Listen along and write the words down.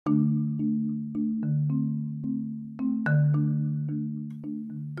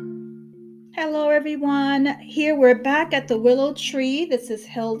Hello, everyone. Here we're back at the Willow Tree. This is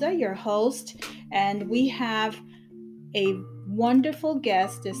Hilda, your host, and we have a wonderful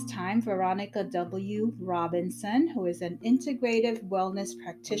guest this time, Veronica W. Robinson, who is an integrative wellness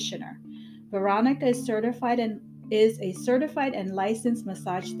practitioner. Veronica is a certified and licensed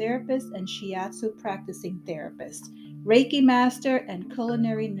massage therapist and shiatsu practicing therapist, Reiki master, and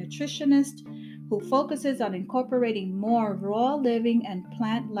culinary nutritionist who focuses on incorporating more raw living and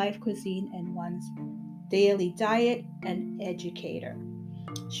plant life cuisine in one's daily diet, and educator.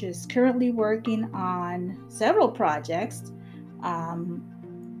 She is currently working on several projects, um,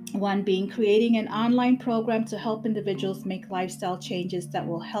 one being creating an online program to help individuals make lifestyle changes that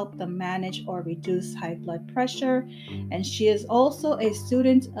will help them manage or reduce high blood pressure. And she is also a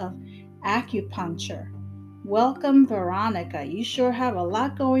student of acupuncture. Welcome, Veronica. You sure have a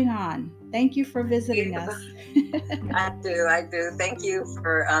lot going on. Thank you for visiting us. I do. Thank you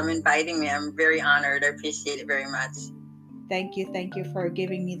for inviting me. I'm very honored. I appreciate it very much. Thank you for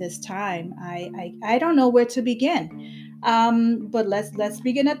giving me this time. I don't know where to begin, but let's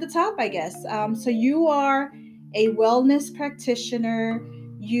begin at the top, I guess. So you are a wellness practitioner.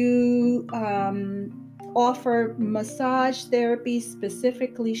 You offer massage therapy,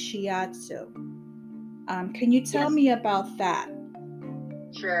 specifically shiatsu. Can you tell me about that?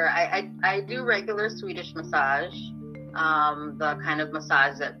 Sure. I do regular Swedish massage, the kind of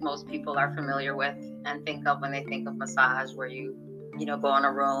massage that most people are familiar with and think of when they think of massage, where you go in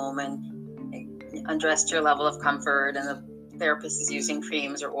a room and undress to your level of comfort, and the therapist is using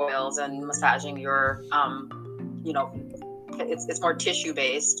creams or oils and massaging your, it's more tissue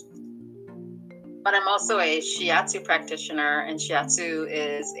based. But I'm also a shiatsu practitioner, and shiatsu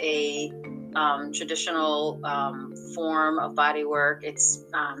is a traditional form of bodywork. It's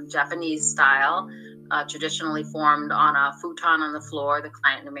Japanese style, traditionally formed on a futon on the floor. The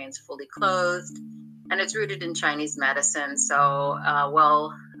client remains fully clothed, and it's rooted in Chinese medicine. So a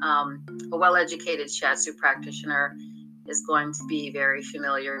well-educated shiatsu practitioner is going to be very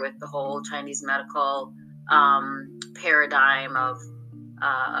familiar with the whole Chinese medical paradigm of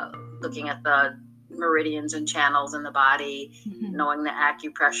looking at the meridians and channels in the body, knowing the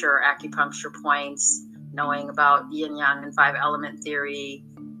acupressure, acupuncture points, knowing about yin yang and 5-element theory,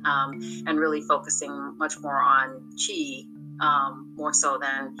 and really focusing much more on qi, more so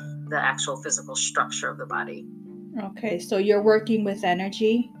than the actual physical structure of the body. Okay, so you're working with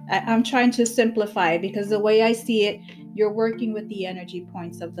energy. I'm trying to simplify it because the way I see it, you're working with the energy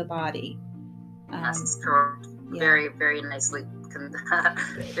points of the body. That's correct. Yeah. Very, very nicely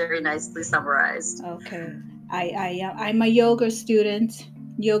very nicely summarized. Okay. I'm a yoga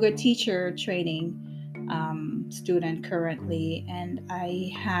teacher training student currently, and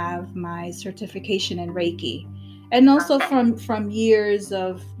I have my certification in Reiki. And also from years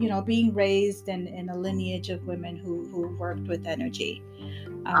of, being raised in a lineage of women who worked with energy.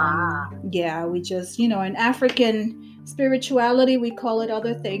 Yeah, we just, in African spirituality, we call it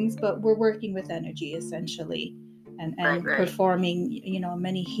other things, but we're working with energy essentially. And right. Performing,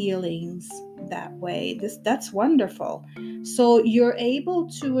 many healings that way. That's wonderful. So you're able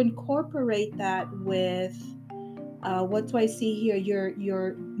to incorporate that with what do I see here?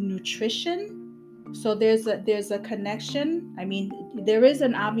 Your nutrition. So there's a connection. I mean, there is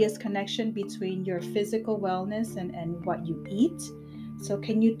an obvious connection between your physical wellness and what you eat. So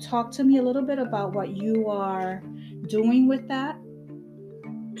can you talk to me a little bit about what you are doing with that?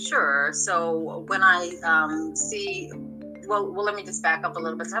 Sure. So when I let me just back up a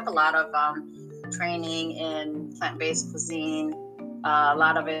little bit. So I have a lot of training in plant-based cuisine, a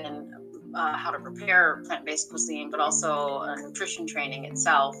lot of it in how to prepare plant-based cuisine, but also nutrition training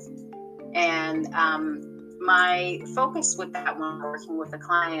itself. And my focus with that when I'm working with a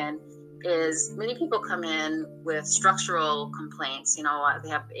client is many people come in with structural complaints. They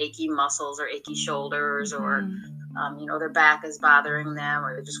have achy muscles or achy shoulders, or their back is bothering them,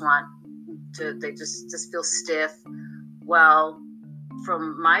 or they just feel stiff. Well,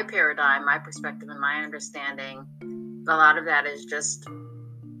 from my paradigm, my perspective, and my understanding, a lot of that is just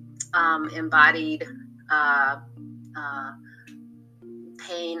embodied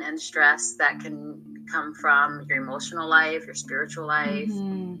pain and stress that can come from your emotional life, your spiritual life,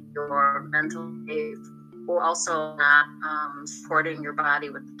 your mental life, or also not supporting your body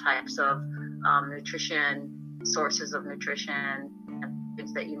with the types of nutrition, sources of nutrition, and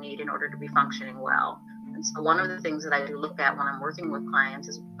things that you need in order to be functioning well. And so one of the things that I do look at when I'm working with clients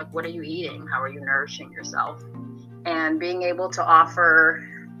is, like, what are you eating? How are you nourishing yourself? And being able to offer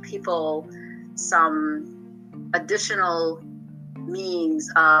people some additional means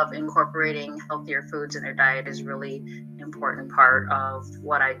of incorporating healthier foods in their diet is really an important part of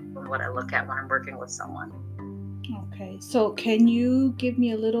what I look at when I'm working with someone. Okay, so can you give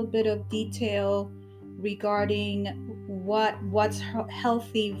me a little bit of detail regarding what's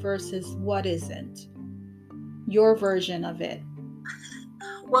healthy versus what isn't? Your version of it.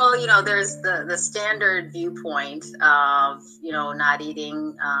 Well, there's the standard viewpoint of, not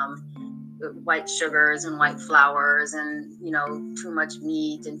eating white sugars and white flours and, too much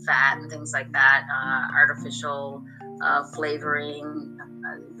meat and fat and things like that, artificial flavoring,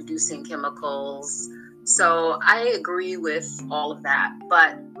 reducing chemicals. So I agree with all of that,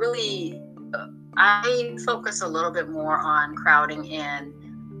 but really I focus a little bit more on crowding in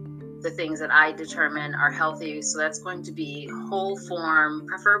the things that I determine are healthy. So that's going to be whole form,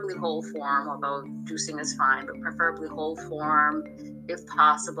 preferably whole form, although juicing is fine, but preferably whole form, if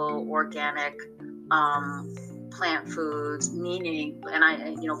possible, organic, plant foods, meaning,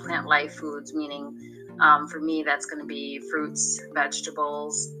 plant life foods, meaning, for me, that's going to be fruits,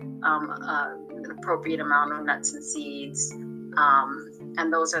 vegetables, an appropriate amount of nuts and seeds.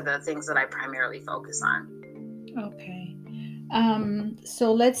 And those are the things that I primarily focus on. Okay.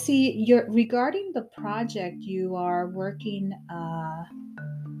 So let's see, regarding the project you are working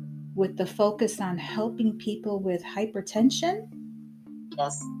with the focus on helping people with hypertension.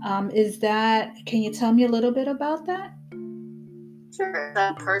 Yes. Can you tell me a little bit about that? Sure.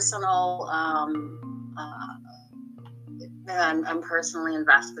 That personal, that I'm personally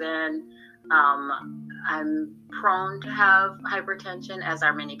invested in. I'm prone to have hypertension, as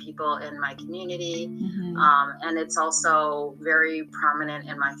are many people in my community. Mm-hmm. And it's also very prominent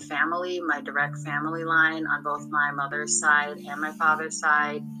in my family, my direct family line on both my mother's side and my father's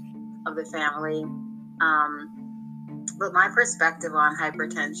side of the family. But my perspective on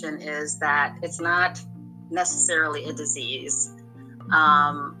hypertension is that it's not necessarily a disease.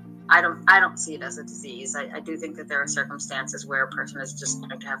 I don't see it as a disease. I do think that there are circumstances where a person is just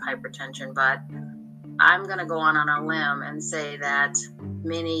going to have hypertension, but I'm going to go on a limb and say that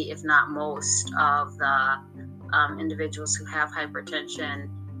many, if not most, of the individuals who have hypertension,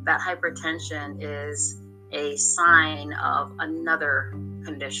 that hypertension is a sign of another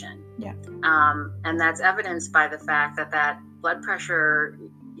condition. Yeah. And that's evidenced by the fact that blood pressure,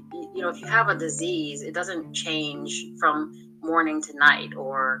 if you have a disease, it doesn't change from morning to night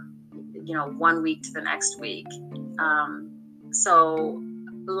or, 1 week to the next week. So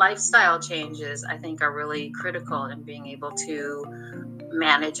lifestyle changes, I think, are really critical in being able to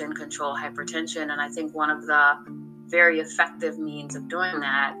manage and control hypertension. And I think one of the very effective means of doing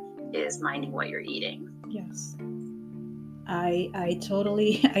that is minding what you're eating. Yes.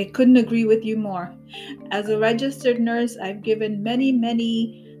 I couldn't agree with you more. As a registered nurse, I've given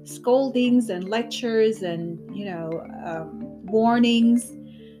many scoldings and lectures and, warnings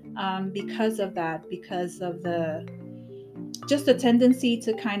because of that, because of just the tendency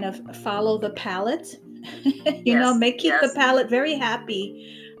to kind of follow the palate, keep the palate very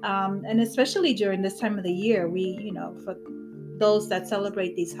happy. And especially during this time of the year, we, for those that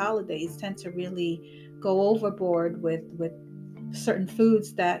celebrate these holidays tend to really go overboard with certain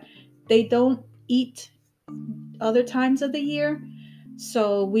foods that they don't eat other times of the year.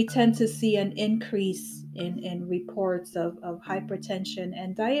 So we tend to see an increase in reports of hypertension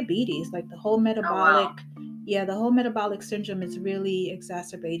and diabetes, like the whole metabolic. Oh, wow. Yeah, the whole metabolic syndrome is really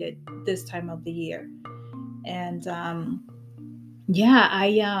exacerbated this time of the year. And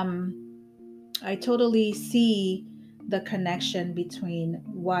I totally see the connection between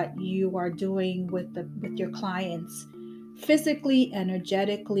what you are doing with your clients physically,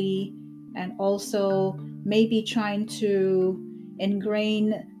 energetically, and also maybe trying to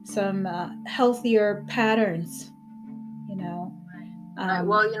ingrain some healthier patterns,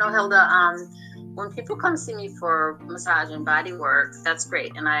 Well, Hilda, when people come see me for massage and body work, that's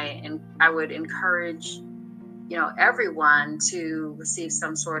great. And I would encourage, everyone to receive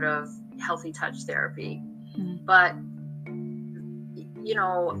some sort of healthy touch therapy. Mm-hmm. But,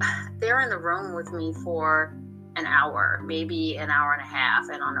 they're in the room with me for an hour, maybe an hour and a half,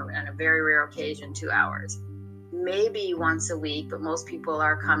 and on a very rare occasion, 2 hours. Maybe once a week, but most people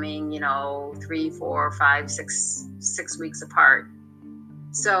are coming, 3, 4, 5, 6 weeks apart.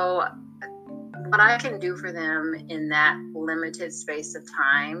 So what I can do for them in that limited space of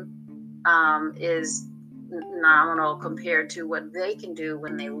time is nominal compared to what they can do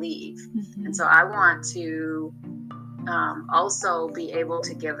when they leave. Mm-hmm. And so I want to also be able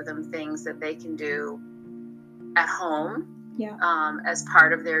to give them things that they can do at home, as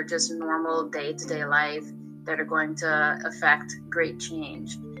part of their just normal day-to-day life that are going to affect great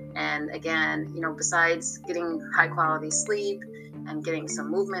change. And again, besides getting high quality sleep and getting some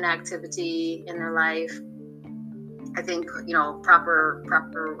movement activity in their life. I think, proper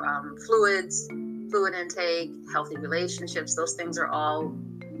fluid intake, healthy relationships, those things are all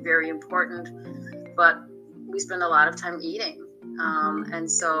very important. But we spend a lot of time eating. And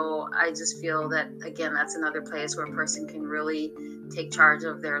so I just feel that, again, that's another place where a person can really take charge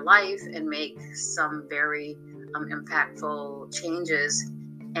of their life and make some very impactful changes.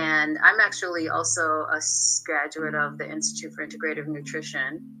 And I'm actually also a graduate of the Institute for Integrative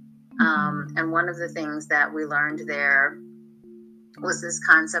Nutrition. And one of the things that we learned there was this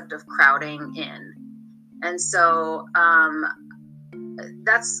concept of crowding in. And so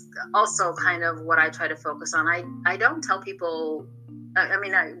that's also kind of what I try to focus on. I don't tell people,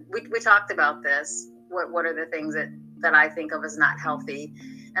 we talked about this. What are the things that I think of as not healthy?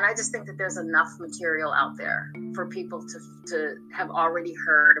 And I just think that there's enough material out there for people to have already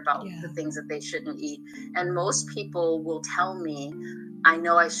heard about the things that they shouldn't eat. And most people will tell me, I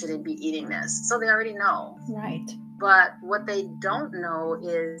know I shouldn't be eating this. So they already know. Right. But what they don't know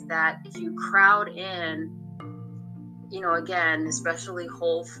is that if you crowd in, again, especially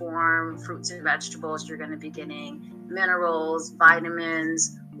whole form fruits and vegetables, you're going to be getting minerals,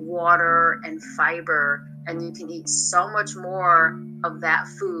 vitamins, water, and fiber. And you can eat so much more of that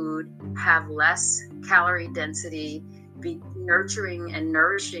food, have less calorie density, be nurturing and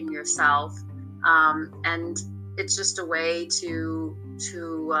nourishing yourself. And it's just a way to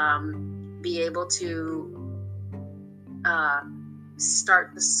be able to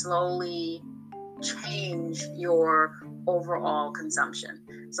start to slowly change your overall consumption.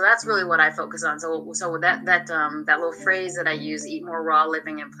 So that's really what I focus on. So that little phrase that I use, eat more raw,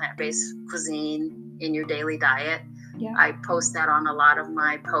 living and plant-based cuisine in your daily diet. Yeah. I post that on a lot of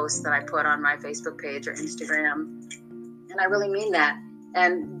my posts that I put on my Facebook page or Instagram. And I really mean that.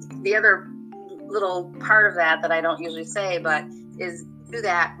 And the other little part of that I don't usually say, but is do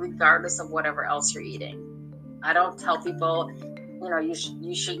that regardless of whatever else you're eating. I don't tell people,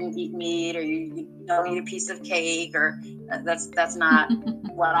 you shouldn't eat meat, or you don't eat a piece of cake, or that's not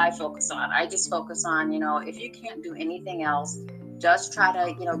what I focus on. I just focus on, if you can't do anything else, just try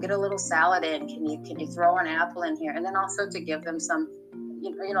to, get a little salad in. Can you throw an apple in here? And then also to give them some,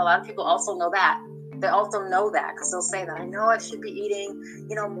 a lot of people also know that. They also know that because they'll say that I know I should be eating,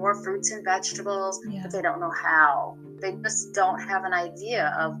 more fruits and vegetables, but they don't know how. They just don't have an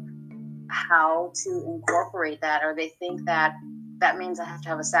idea of how to incorporate that, or they think that means I have to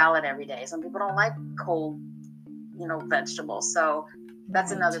have a salad every day. Some people don't like cold, vegetables. So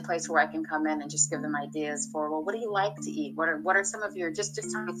that's another place where I can come in and just give them ideas for, well, what do you like to eat? What are some of your, just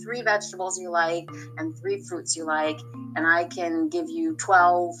tell me 3 vegetables you like and 3 fruits you like, and I can give you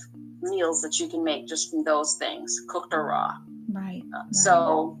 12 meals that you can make just from those things, cooked or raw. Right.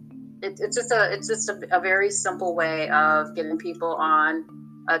 So it's just a very simple way of getting people on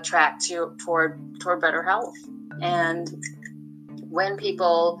a track toward better health. And when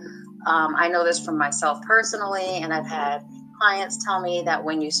people, I know this from myself personally, and I've had clients tell me that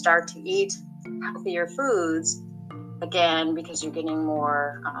when you start to eat healthier foods, again, because you're getting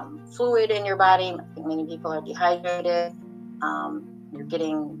more fluid in your body, many people are dehydrated, you're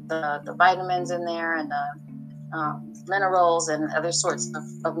getting the vitamins in there and the minerals and other sorts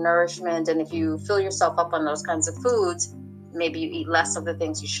of nourishment. And if you fill yourself up on those kinds of foods, maybe you eat less of the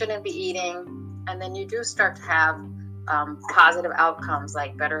things you shouldn't be eating, and then you do start to have positive outcomes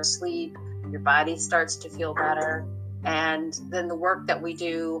like better sleep, your body starts to feel better, and then the work that we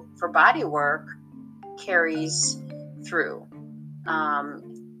do for Bodywork carries through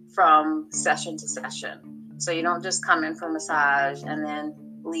from session to session. So you don't just come in for massage and then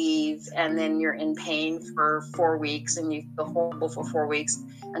leave, and then you're in pain for 4 weeks and you feel horrible for 4 weeks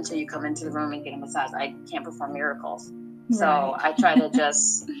until you come into the room and get a massage. I can't perform miracles. So I try to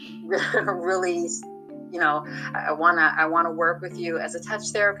just really, I want to work with you as a touch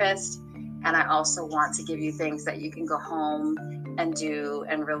therapist, and I also want to give you things that you can go home and do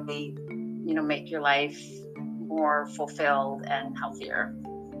and really, make your life more fulfilled and healthier.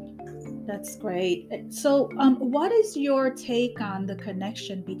 That's great. So, what is your take on the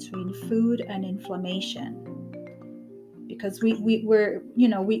connection between food and inflammation? Because we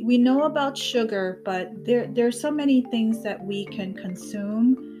know about sugar, but there's so many things that we can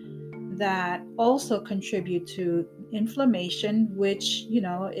consume that also contribute to inflammation, which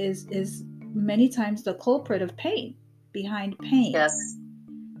is many times the culprit of pain, behind pain.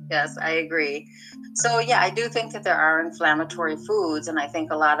 Yes, I agree. So I do think that there are inflammatory foods, and I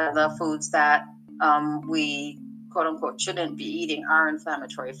think a lot of the foods that we quote unquote shouldn't be eating are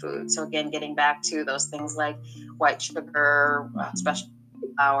inflammatory foods. So again, getting back to those things like white sugar, especially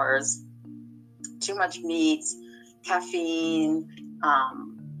flours, too much meat, caffeine,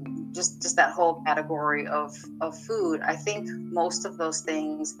 just that whole category of food. I think most of those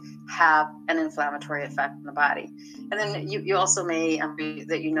things have an inflammatory effect on the body. And then you also may that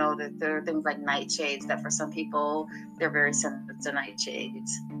that there are things like nightshades that for some people they're very sensitive to nightshades.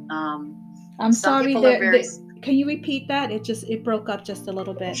 I'm Some sorry, people are very. can you repeat that? It broke up just a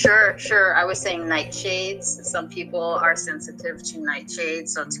little bit. Sure. I was saying nightshades. Some people are sensitive to nightshades,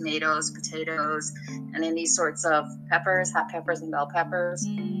 so tomatoes, potatoes, and any sorts of peppers, hot peppers and bell peppers.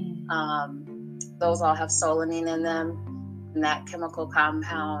 Those all have solanine in them, and that chemical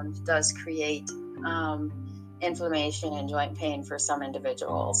compound does create inflammation and joint pain for some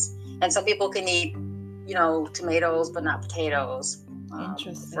individuals. And some people can eat, tomatoes but not potatoes,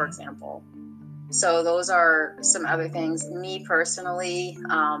 for example. So those are some other things. Me personally,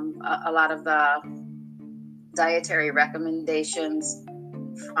 a lot of the dietary recommendations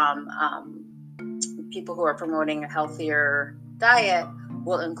from people who are promoting a healthier diet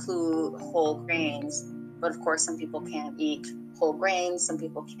will include whole grains. But of course, some people can't eat whole grains. Some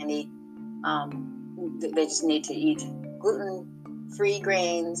people can't eat, they just need to eat gluten-free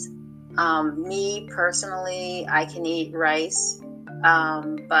grains. Me personally, I can eat rice,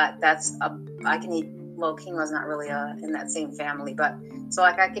 but I can eat, well, quinoa not really in that same family, but so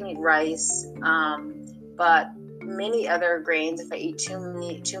I can eat rice, but many other grains, if I eat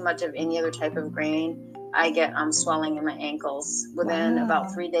too much of any other type of grain, I get swelling in my ankles. Within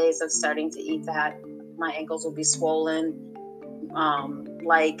about 3 days of starting to eat that, my ankles will be swollen,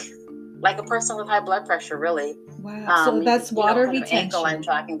 like a person with high blood pressure, really. Wow. So that's water retention. Kind of ankle I'm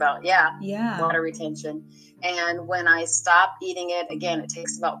talking about. Yeah. Water retention. And when I stop eating it, again, it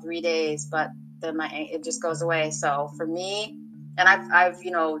takes about 3 days, but then it just goes away. So for me, and I've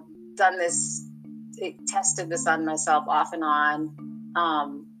done this, tested this on myself off and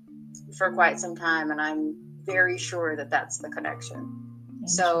on for quite some time, and I'm very sure that that's the connection.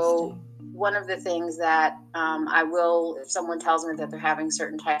 So one of the things that I will, if someone tells me that they're having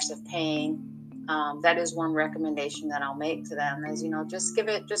certain types of pain, that is one recommendation that I'll make to them is,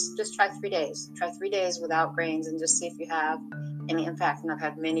 just try 3 days. Try 3 days without grains and just see if you have any impact. And I've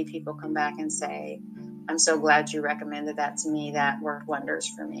had many people come back and say, I'm so glad you recommended that to me. That worked wonders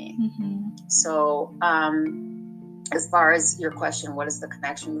for me. Mm-hmm. So as far as your question, what is the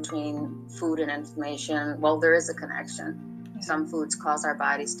connection between food and inflammation? Well, there is a connection. Yeah. Some foods cause our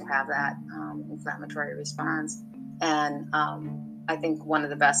bodies to have that inflammatory response. And I think one of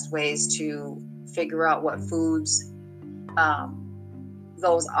the best ways to figure out what foods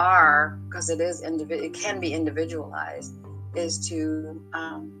those are, because it can be individualized, is to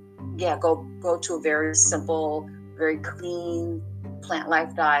go to a very simple, very clean plant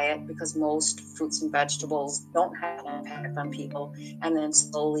life diet, because most fruits and vegetables don't have an impact on people, and then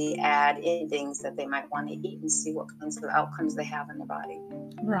slowly add in things that they might want to eat and see what kinds of outcomes they have in the body.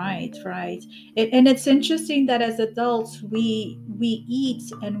 Right. And it's interesting that as adults we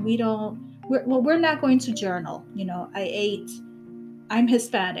eat and we're not going to journal. I'm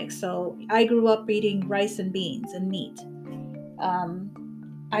Hispanic, so I grew up eating rice and beans and meat.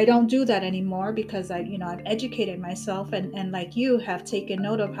 I don't do that anymore because I've educated myself and like you have taken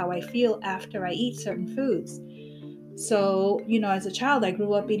note of how I feel after I eat certain foods. So, as a child, I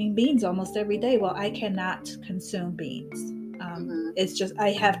grew up eating beans almost every day. Well, I cannot consume beans. It's just, I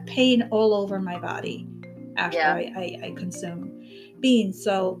have pain all over my body after I consume beans.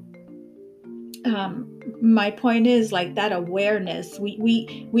 So, my point is, like, that awareness,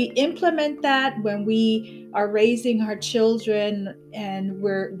 we implement that when we are raising our children and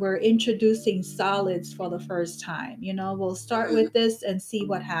we're introducing solids for the first time. We'll start with this and see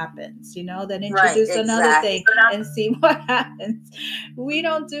what happens, then introduce another thing and see what happens. We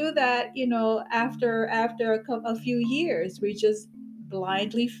don't do that, after a few years. We just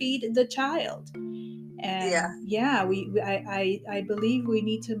blindly feed the child. And I believe we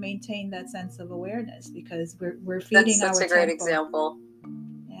need to maintain that sense of awareness, because we're feeding our temple. That's a great example.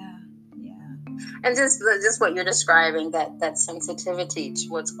 Yeah. And just what you're describing, that sensitivity to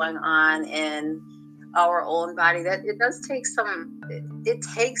what's going on in our own body, that it does take it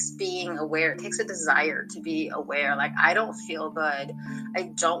takes being aware. It takes a desire to be aware. Like, I don't feel good.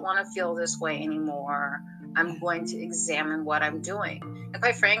 I don't want to feel this way anymore. I'm going to examine what I'm doing. And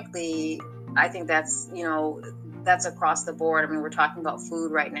quite frankly, I think that's across the board. I mean, we're talking about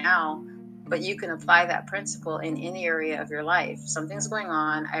food right now, but you can apply that principle in any area of your life. Something's going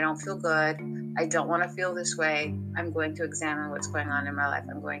on. I don't feel good. I don't want to feel this way. I'm going to examine what's going on in my life.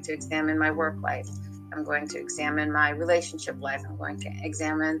 I'm going to examine my work life. I'm going to examine my relationship life. I'm going to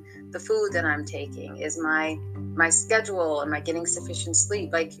examine the food that I'm taking. Is my schedule, am I getting sufficient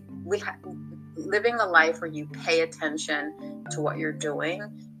sleep? Like, living a life where you pay attention to what you're doing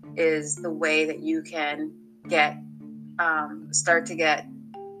is the way that you can start to get,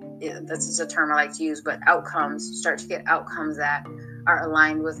 this is a term I like to use, but start to get outcomes that are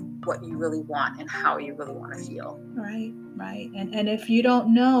aligned with what you really want and how you really want to feel. Right. And if you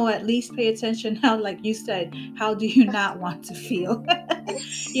don't know, at least pay attention how, like you said, how do you not want to feel?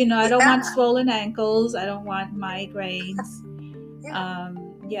 I don't want swollen ankles. I don't want migraines.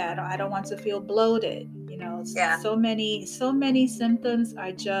 I don't want to feel bloated. So many symptoms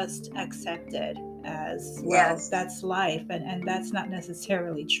are just accepted as, well, that's life, and that's not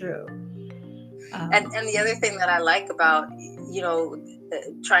necessarily true. And the other thing that I like about,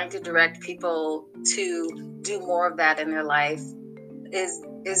 trying to direct people to do more of that in their life is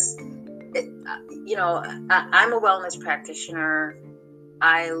I'm a wellness practitioner.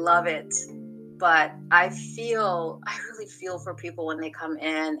 I love it, but I really feel for people when they come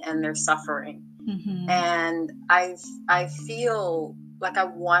in and they're suffering. Mm-hmm. And I feel like I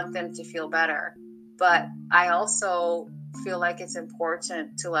want them to feel better, but I also feel like it's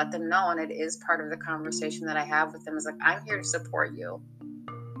important to let them know, and it is part of the conversation that I have with them, is like, I'm here to support you.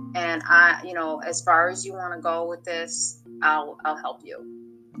 And as far as you want to go with this, I'll help you.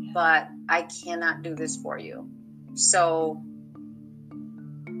 Yeah. But I cannot do this for you. So,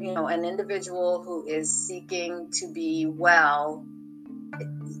 an individual who is seeking to be well,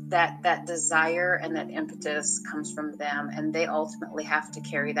 that desire and that impetus comes from them, and they ultimately have to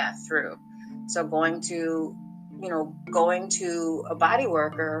carry that through. So going to a body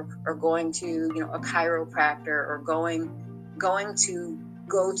worker, or going to, a chiropractor, or going to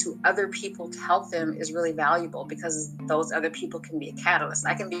go to other people to help them is really valuable, because those other people can be a catalyst.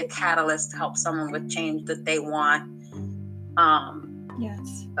 I can be a catalyst to help someone with change that they want.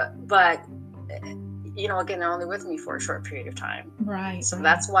 Yes. But again, they're only with me for a short period of time. Right. So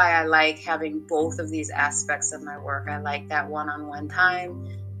that's why I like having both of these aspects of my work. I like that one-on-one time,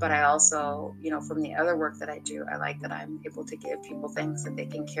 but I also, from the other work that I do, I like that I'm able to give people things that they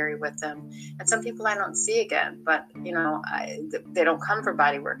can carry with them. And some people I don't see again, but, they don't come for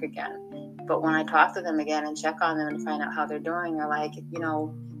body work again. But when I talk to them again and check on them and find out how they're doing, they're like,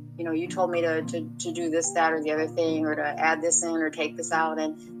 you told me to do this, that, or the other thing, or to add this in or take this out,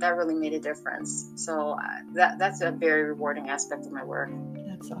 and that really made a difference. So that's a very rewarding aspect of my work.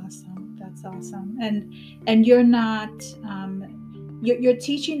 That's awesome. And you're not you're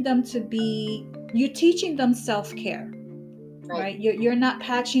teaching them you're teaching them self-care, right? You're not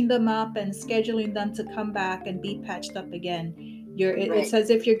patching them up and scheduling them to come back and be patched up again. It's as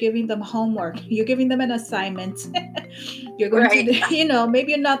if you're giving them homework. You're giving them an assignment. You're going to,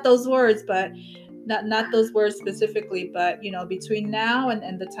 maybe not those words, but not those words specifically, but between now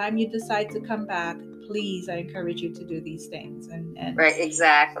and the time you decide to come back, please, I encourage you to do these things. And right,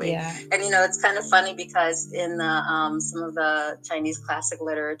 exactly. Yeah. And it's kind of funny, because in the some of the Chinese classic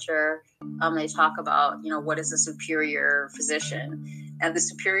literature, they talk about what is a superior physician, and the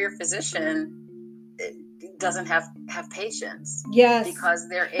superior physician doesn't have patience. Yes. Because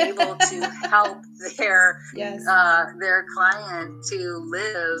they're able to help their client to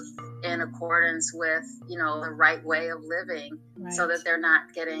live in accordance with the right way of living, so that they're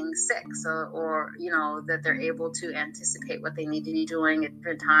not getting sick, or that they're able to anticipate what they need to be doing at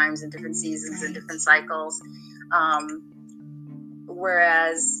different times and different seasons and different cycles.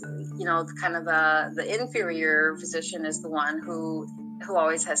 Whereas kind of the inferior physician is the one who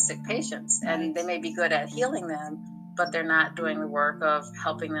always has sick patients, and they may be good at healing them, but they're not doing the work of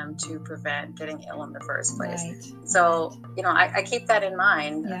helping them to prevent getting ill in the first place. So I keep that in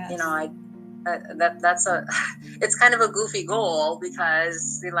mind. Yes. It's kind of a goofy goal,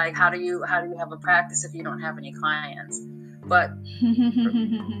 because like, how do you have a practice if you don't have any clients? But there's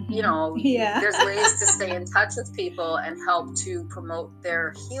ways to stay in touch with people and help to promote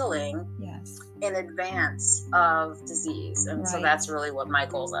their healing in advance of disease. And so that's really what my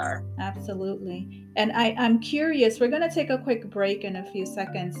goals are. Absolutely. And I'm curious, we're going to take a quick break in a few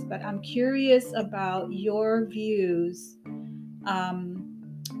seconds, but I'm curious about your views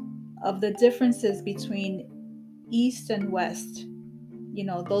of the differences between East and West,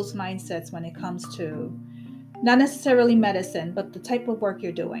 those mindsets when it comes to not necessarily medicine, but the type of work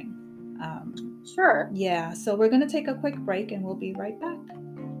you're doing. Sure. Yeah. So we're going to take a quick break and we'll be right back.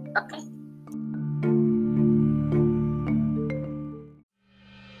 Okay.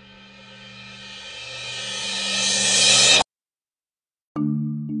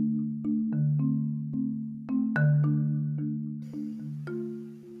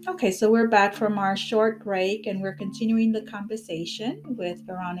 Okay, so we're back from our short break, and we're continuing the conversation with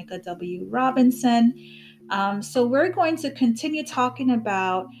Veronica W. Robinson. So we're going to continue talking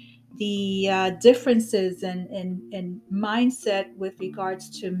about the differences in mindset with regards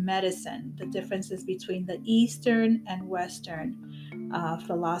to medicine, the differences between the Eastern and Western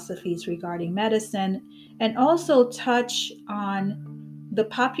philosophies regarding medicine, and also touch on the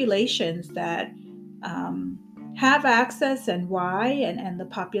populations that have access and why, and the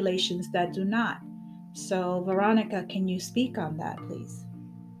populations that do not. So, Veronica, can you speak on that, please?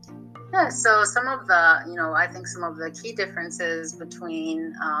 Yeah, so some of the, I think some of the key differences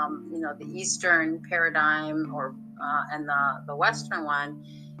between, the Eastern paradigm and the Western one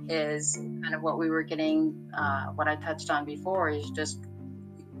is kind of what we were getting, what I touched on before, is just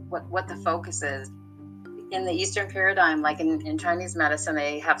what the focus is. In the Eastern paradigm, like in Chinese medicine,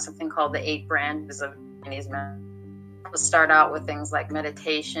 they have something called the 8 branches of Chinese medicine. We'll start out with things like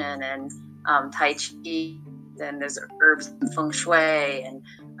meditation and Tai Chi, then there's herbs and feng shui and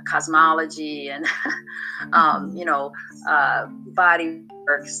cosmology and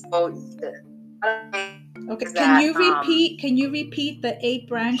bodywork. So okay, can you repeat the 8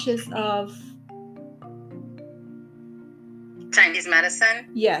 branches of Chinese medicine?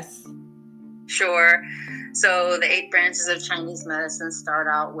 Yes. Sure. So the 8 branches of Chinese medicine start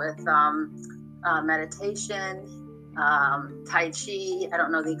out with meditation, Tai Chi. I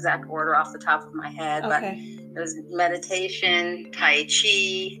don't know the exact order off the top of my head, okay. But there's meditation, Tai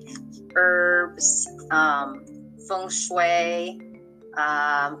Chi, herbs, feng shui,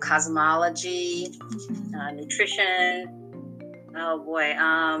 cosmology, nutrition. Oh boy,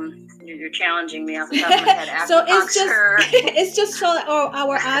 you're challenging me off the top of my head. So it's just so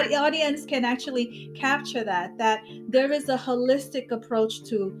our audience can actually capture that there is a holistic approach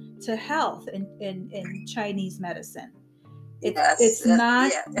to health in Chinese medicine. It's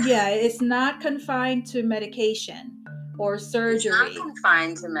not it's not confined to medication or surgery. It's not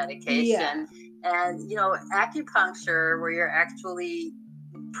confined to medication. And acupuncture, where you're actually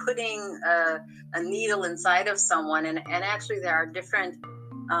putting a needle inside of someone, and actually there are different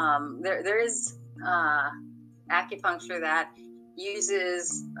there is acupuncture that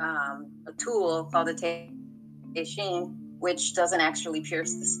uses a tool called a Cuisine, which doesn't actually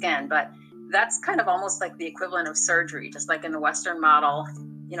pierce the skin, but that's kind of almost like the equivalent of surgery. Just like in the Western model,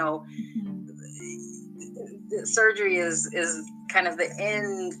 surgery is kind of the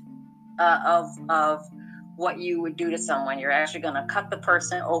end of what you would do to someone. You're actually going to cut the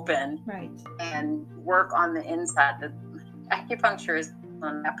person open, right, and work on the inside. The acupuncture is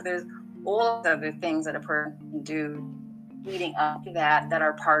on that, but there's all the other things that a person can do leading up to that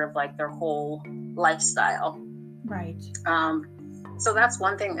are part of like their whole lifestyle. Right. So that's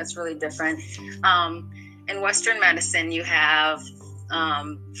one thing that's really different. In Western medicine, you have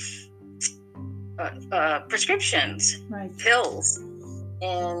prescriptions, right, pills.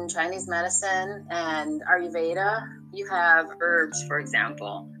 In Chinese medicine and Ayurveda, you have herbs, for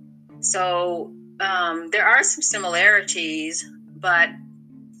example. So there are some similarities, but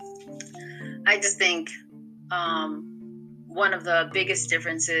I just think one of the biggest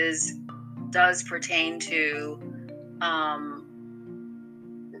differences does pertain to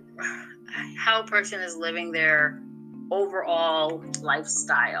how a person is living their overall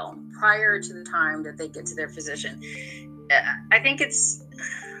lifestyle prior to the time that they get to their physician. I think it's,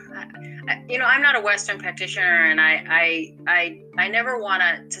 I'm not a Western practitioner, and I never want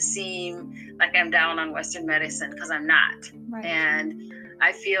to seem like I'm down on Western medicine, because I'm not. Right. And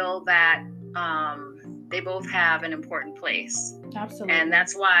I feel that they both have an important place. Absolutely. And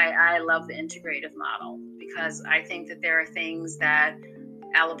that's why I love the integrative model, because I think that there are things that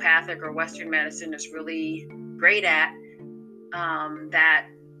allopathic or Western medicine is really great at that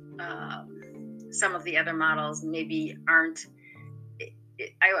some of the other models maybe aren't.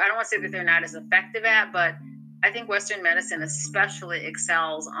 I don't want to say that they're not as effective at, but I think Western medicine especially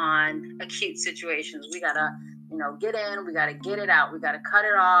excels on acute situations. We gotta, get in, we gotta get it out, we gotta cut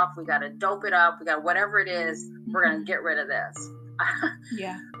it off, we gotta dope it up, we got whatever it is, we're gonna get rid of this.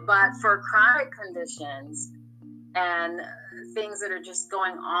 Yeah. But for chronic conditions and things that are just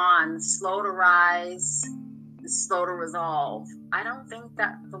going on, slow to rise, slow to resolve, I don't think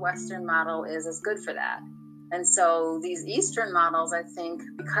that the Western model is as good for that. And so these Eastern models, I think,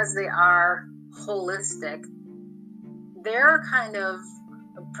 because they are holistic, their kind of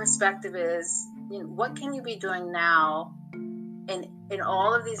perspective is, what can you be doing now in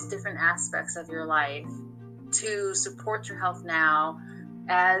all of these different aspects of your life to support your health now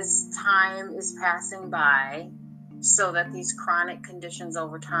as time is passing by, so that these chronic conditions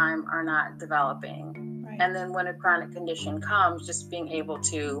over time are not developing. Right. And then when a chronic condition comes, just being able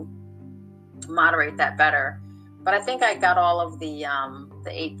to moderate that better. But I think I got all of the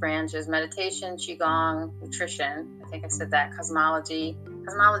 8 branches: meditation, qigong, nutrition. I think I said that, cosmology,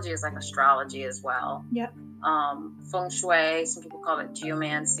 cosmology is like astrology as well. Yep. Feng shui, some people call it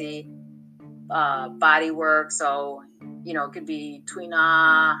geomancy. Bodywork, so it could be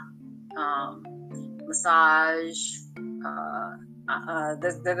tuina, massage.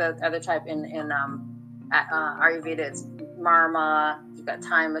 There's the other type in Ayurveda. It's marma. You've got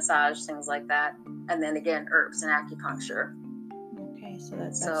Thai massage, things like that, and then again herbs and acupuncture. Okay, so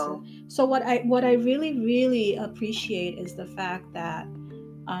that's it. So what I really appreciate is the fact that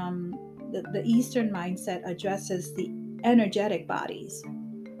the Eastern mindset addresses the energetic bodies.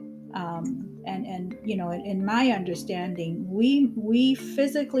 And in my understanding, we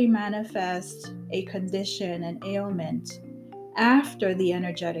physically manifest a condition, an ailment, after the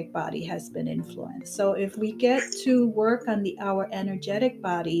energetic body has been influenced. So if we get to work on our energetic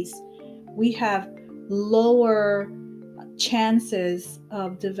bodies, we have lower chances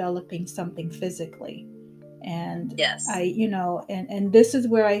of developing something physically. And yes, and this is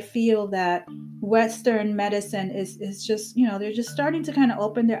where I feel that Western medicine is just, they're just starting to kind of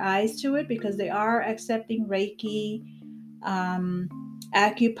open their eyes to it, because they are accepting Reiki,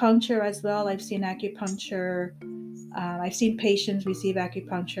 acupuncture as well. I've seen acupuncture. I've seen patients receive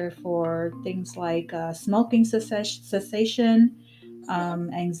acupuncture for things like smoking cessation,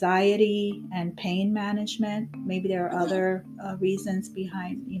 anxiety, and pain management. Maybe there are other reasons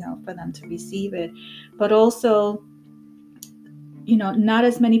behind, for them to receive it. But also, not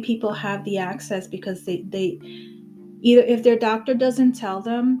as many people have the access, because they either, if their doctor doesn't tell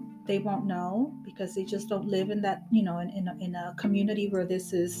them, they won't know, because they just don't live in that, in a community where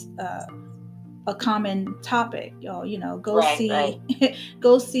this is a common topic. Go see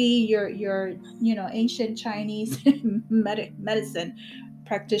go see your ancient Chinese medicine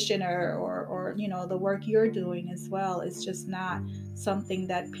practitioner, or the work you're doing as well. It's just not something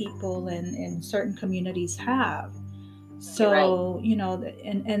that people in certain communities have. So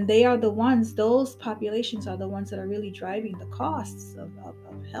and they are the ones, those populations are the ones that are really driving the costs of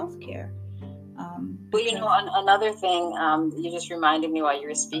healthcare. Well, another thing you just reminded me while you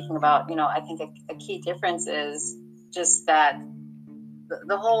were speaking about, I think a key difference is just that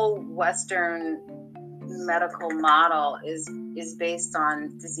the whole Western medical model is based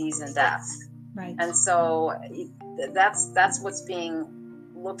on disease and death. Right. And so that's what's being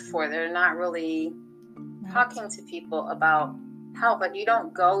looked for. They're not really talking to people about health. But you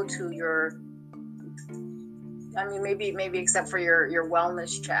don't go to your, maybe except for your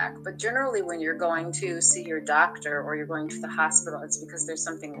wellness check, but generally when you're going to see your doctor or you're going to the hospital, it's because there's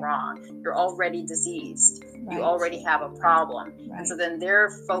something wrong. You're already diseased. Right. You already have a problem. Right. And so then they're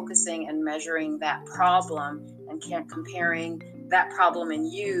focusing and measuring that problem and comparing that problem in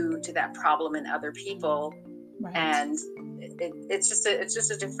you to that problem in other people. Right. And it's just a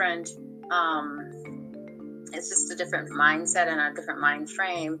different mindset and a different mind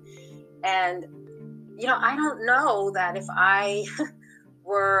frame. And I don't know that if I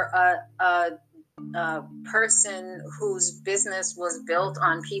were a person whose business was built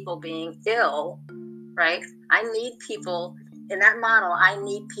on people being ill, right? I need people in that model. I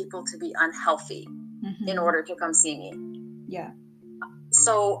need people to be unhealthy in order to come see me. Yeah.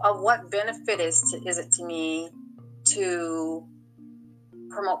 So of what benefit is it to me to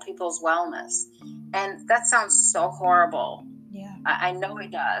promote people's wellness? And that sounds so horrible. Yeah. I know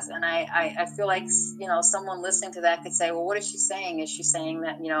it does. And I feel like, someone listening to that could say, well, what is she saying? Is she saying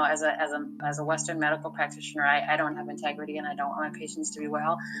that, as a Western medical practitioner, I don't have integrity and I don't want my patients to be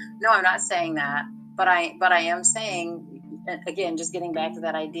well? No, I'm not saying that. But I am saying, again, just getting back to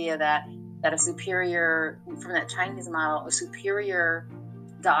that idea that a superior, from that Chinese model, a superior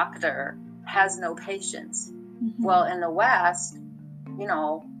doctor has no patience. Mm-hmm. Well, in the West,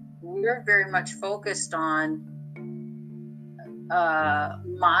 we're very much focused on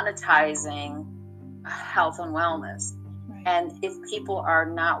monetizing health and wellness. Right. And if people are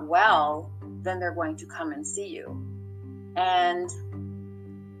not well, then they're going to come and see you. And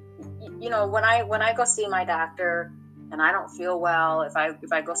when I go see my doctor and I don't feel well, if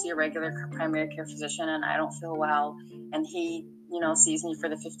I go see a regular primary care physician and I don't feel well, and he sees me for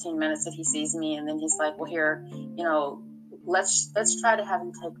the 15 minutes that he sees me, and then he's like, well, here, let's try to have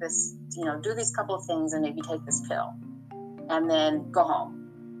you take this, do these couple of things and maybe take this pill, and then go home.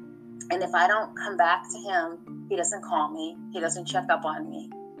 And if I don't come back to him, he doesn't call me. He doesn't check up on me.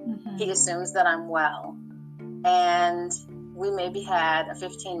 Mm-hmm. He assumes that I'm well. And we maybe had a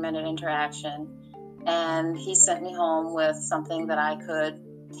 15-minute interaction, and he sent me home with something that I could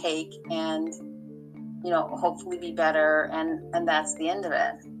take and, hopefully be better. And that's the end of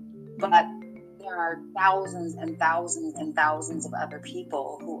it. But there are thousands and thousands and thousands of other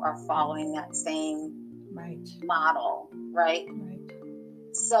people who are following that same model, right?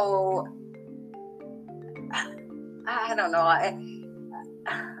 So I don't know.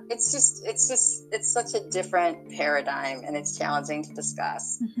 It's such a different paradigm, and it's challenging to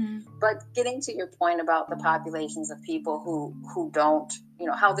discuss. Mm-hmm. But getting to your point about the populations of people who don't,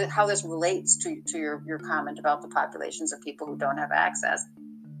 how this relates to your comment about the populations of people who don't have access.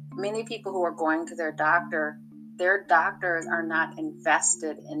 Many people who are going to their doctors are not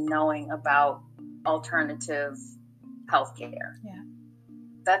invested in knowing about alternative healthcare. Yeah.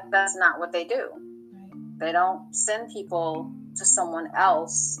 That's not what they do. Right. They don't send people to someone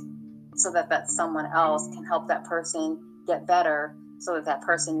else so that someone else can help that person get better, so that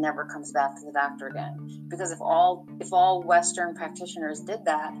person never comes back to the doctor again. Because if all Western practitioners did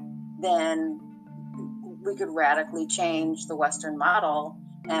that, then we could radically change the Western model.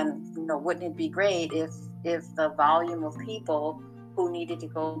 And wouldn't it be great if the volume of people who needed to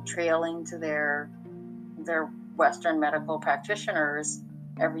go trailing to their Western medical practitioners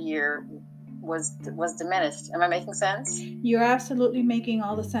every year was diminished? Am I making sense? You're absolutely making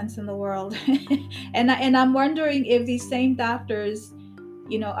all the sense in the world. and I'm wondering if these same doctors,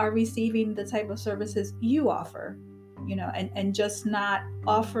 are receiving the type of services you offer, and just not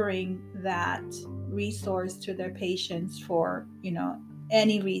offering that resource to their patients for,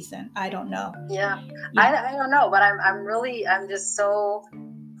 any reason. I don't know. Yeah. I don't know, but I'm just so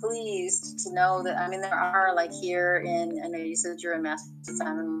pleased to know that, there are, like, here in, I know you said you're in Massachusetts,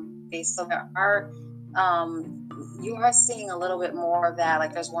 I'm in, so there are, you are seeing a little bit more of that.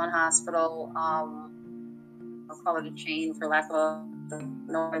 Like, there's one hospital, I'll call it a chain for lack of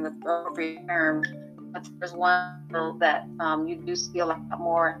knowing the appropriate term, but there's one that you do see a lot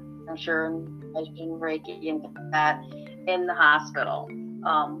more, I'm sure, in Reiki and that in the hospital.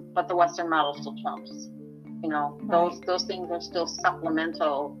 But the Western model still trumps. Right. Those things are still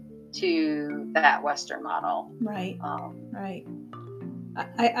supplemental to that Western model. Right. Right.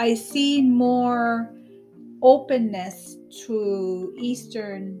 I see more openness to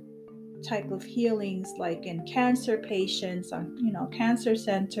Eastern type of healings, like in cancer patients, on cancer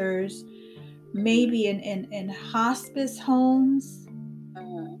centers, maybe in hospice homes.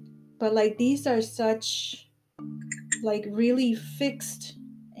 Mm-hmm. But like, these are such, like, really fixed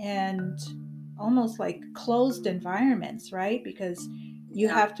and almost like closed environments, right? Because you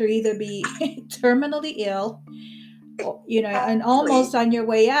have to either be terminally ill, or, and almost on your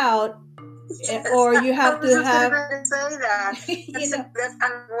way out, Yes, or you have I was to just have going to say that. That's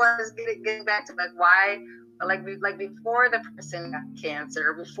kind of what I was getting back to, like, why, like before the person got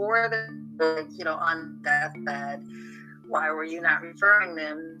cancer, before the on deathbed, why were you not referring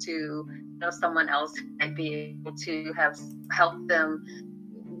them to someone else who might be able to have helped them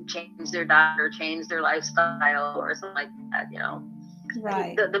change their diet or change their lifestyle or something like that?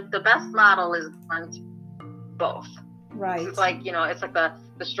 Right. The best model is going to both. Right. It's like it's like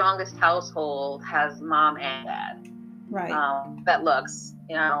the strongest household has mom and dad. Right. That looks,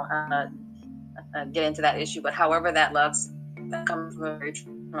 get into that issue, but however that looks, that comes from a very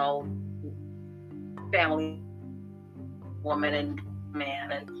traditional family, woman and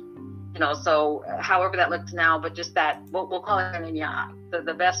man, and so however that looks now, but just that we'll call it yin and yang.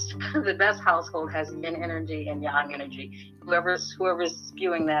 The best the best household has yin energy and yang energy. Whoever's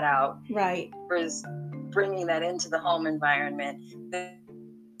spewing that out, right, whoever's bringing that into the home environment.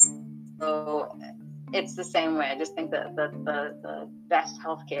 So it's the same way. I just think that the best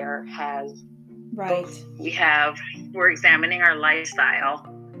healthcare has right. both. We're examining our lifestyle,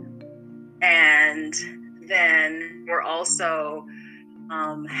 and then we're also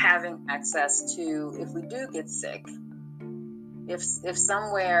having access to, if we do get sick, if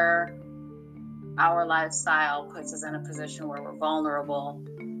somewhere our lifestyle puts us in a position where we're vulnerable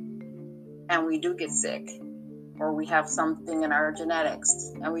and we do get sick, or we have something in our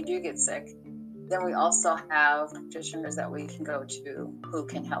genetics and we do get sick, then we also have practitioners that we can go to who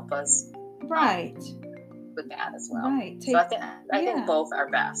can help us right with that as well. Right. So I think both are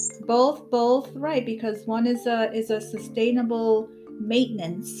best. Both right, because one is a sustainable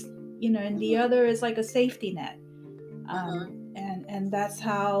maintenance, and the other is like a safety net. And that's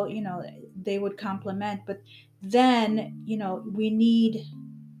how they would complement. But then we need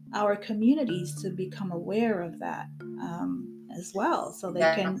our communities to become aware of that as well, so they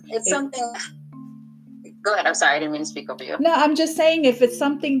can. It's something. Go ahead. I'm sorry, I didn't mean to speak over you. No, I'm just saying, if it's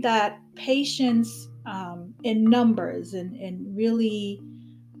something that patients in numbers and really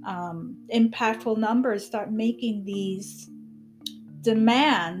impactful numbers start making these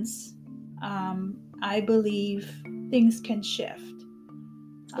demands, I believe things can shift.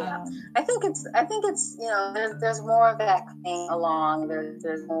 Yeah, I think it's there's more of that coming along.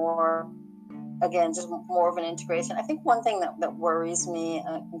 There's more again, just more of an integration. I think one thing that worries me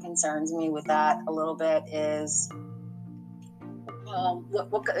and concerns me with that a little bit is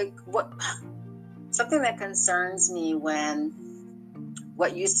what something that concerns me when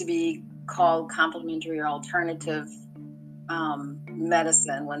what used to be called complementary or alternative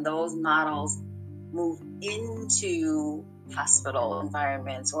medicine, when those models move into hospital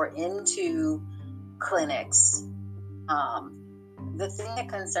environments or into clinics. The thing that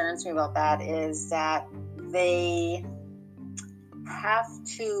concerns me about that is that they have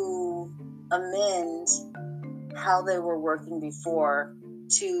to amend how they were working before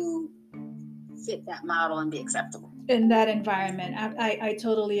to fit that model and be acceptable. In that environment, I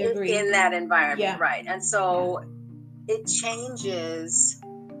totally agree. In that environment, Yeah. right. And so it changes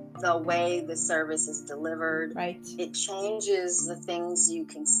the way the service is delivered. Right. It changes the things you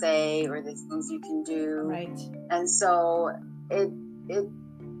can say or the things you can do. Right. And so it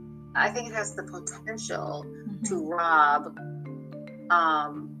I think it has the potential to rob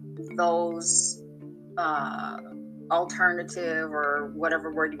those alternative, or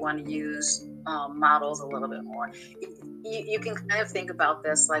whatever word you want to use, models a little bit more. You can kind of think about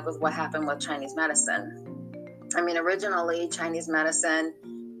this like with what happened with Chinese medicine. I mean, originally Chinese medicine,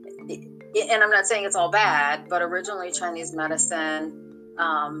 and I'm not saying it's all bad, but originally Chinese medicine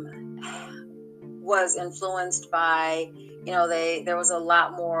was influenced by, there was a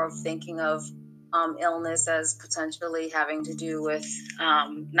lot more of thinking of illness as potentially having to do with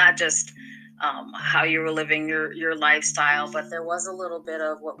not just how you were living your lifestyle, but there was a little bit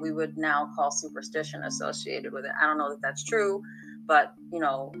of what we would now call superstition associated with it. I don't know that that's true, but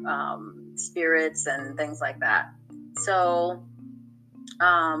spirits and things like that. So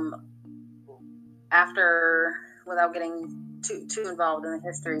after, without getting too involved in the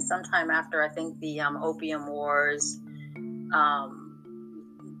history, sometime after, I think, the Opium Wars,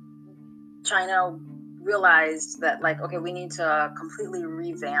 China realized that, like, okay, we need to completely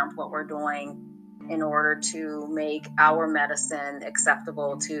revamp what we're doing in order to make our medicine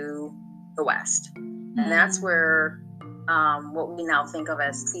acceptable to the West. And that's where what we now think of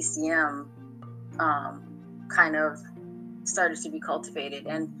as TCM kind of started to be cultivated.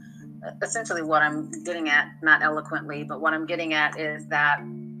 And essentially what I'm getting at, not eloquently, but what I'm getting at is that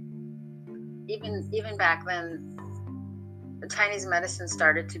even back then, the Chinese medicine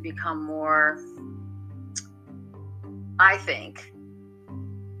started to become more, I think,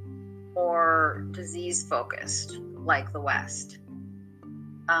 more disease focused, like the West.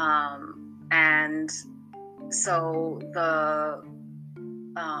 And so the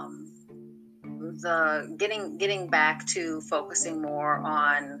getting back to focusing more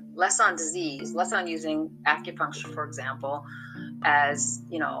on, less on disease, less on using acupuncture, for example, as,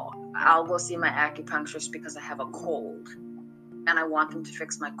 I'll go see my acupuncturist because I have a cold and I want them to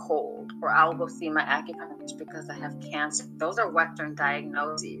fix my cold, or I'll go see my acupuncturist because I have cancer. Those are Western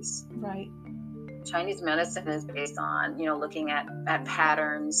diagnoses. Right. Chinese medicine is based on, looking at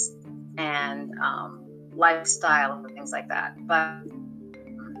patterns and lifestyle and things like that. But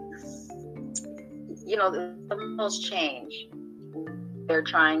the models change. They're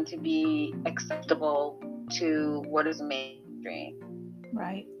trying to be acceptable to what is mainstream.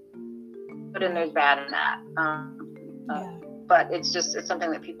 Right. But then there's bad in that. But it's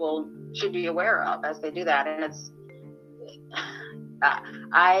something that people should be aware of as they do that. And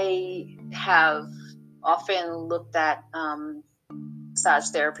I have often looked at massage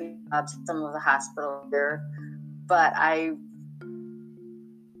therapy jobs at some of the hospitals here, but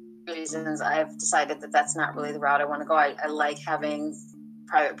reasons I've decided that that's not really the route I want to go. I like having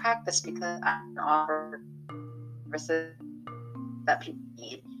private practice because I can offer services that people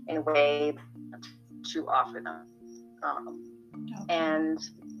need in a way to offer them. And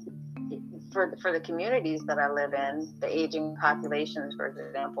for the communities that I live in, the aging populations, for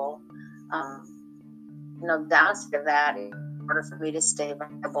example, downside of that, in order for me to stay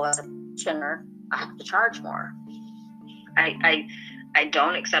viable as a practitioner, I have to charge more. I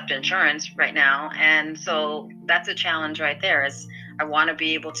don't accept insurance right now, and so that's a challenge right there. Is I want to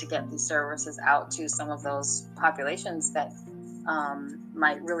be able to get these services out to some of those populations that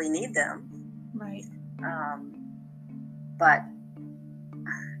might really need them. Right. But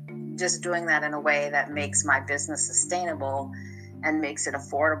just doing that in a way that makes my business sustainable and makes it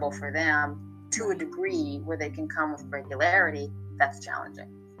affordable for them to a degree where they can come with regularity, that's challenging.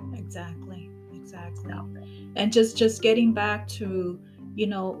 Exactly. And just getting back to,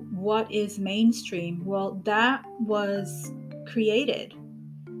 what is mainstream? Well, that was created.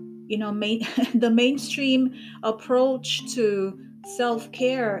 The mainstream approach to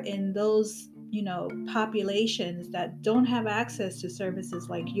self-care in those populations that don't have access to services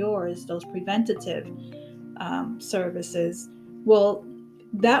like yours, those preventative services. Well,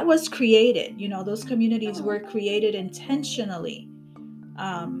 that was created, those communities were created intentionally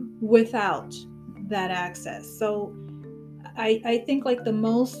without that access. So I think like the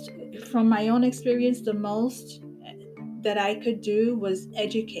most, from my own experience, the most that I could do was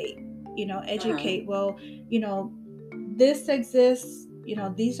educate, educate. Well, this exists,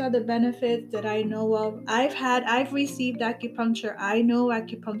 these are the benefits that I know of. I've received acupuncture. I know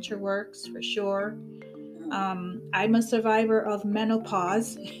acupuncture works for sure. I'm a survivor of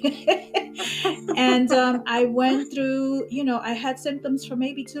menopause. And I went through, I had symptoms for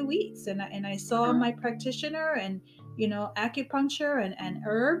maybe 2 weeks, and I saw my practitioner, and, acupuncture and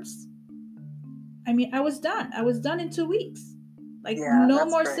herbs. I mean, I was done in 2 weeks. Like, Yeah, no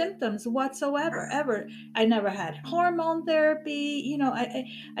that's more great. symptoms whatsoever, ever. I never had hormone therapy,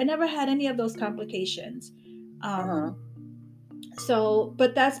 I never had any of those complications. So,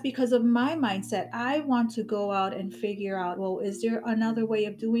 but that's because of my mindset. I want to go out and figure out, well, is there another way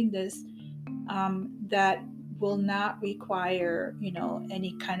of doing this that will not require,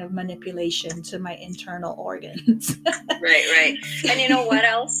 any kind of manipulation to my internal organs? Right. And you know what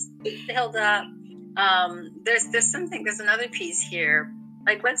else, Hilda? There's another piece here.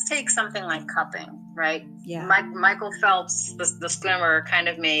 Like, let's take something like cupping, right? Yeah. Michael Phelps, the swimmer, kind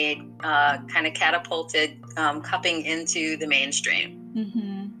of catapulted cupping into the mainstream.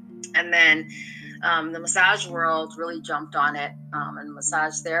 And then the massage world really jumped on it, and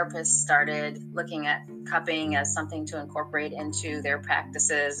massage therapists started looking at cupping as something to incorporate into their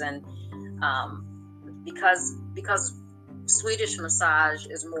practices. And because Swedish massage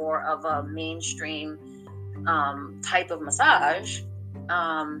is more of a mainstream type of massage,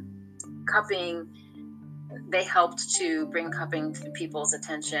 cupping, they helped to bring cupping to people's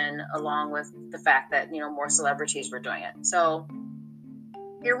attention, along with the fact that, more celebrities were doing it. So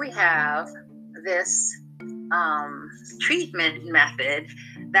here we have this treatment method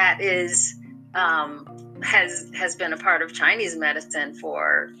that is has been a part of Chinese medicine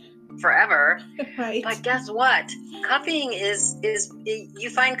for forever. Right. But guess what? Cupping is you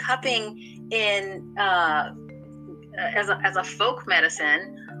find cupping in as a folk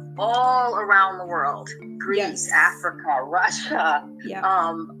medicine all around the world. Greece, Yes. Africa, Russia,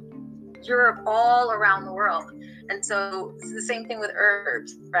 Europe, all around the world. And so it's the same thing with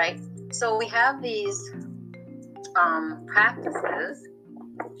herbs, right? So we have these practices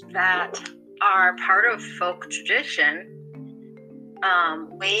that are part of folk tradition,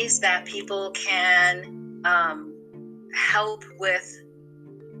 ways that people can help with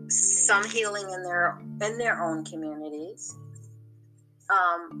some healing in their own communities,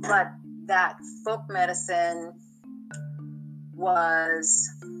 but that folk medicine was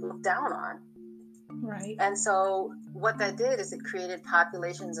looked down on. Right. And so what that did is it created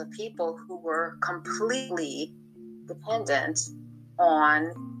populations of people who were completely dependent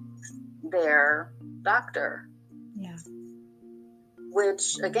on their doctor. Yeah.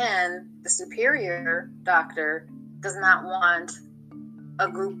 Which, again, the superior doctor does not want a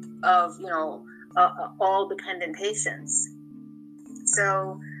group of, all dependent patients.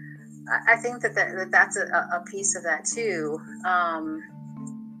 So I think that's a piece of that too.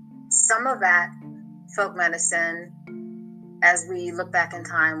 Some of that folk medicine, as we look back in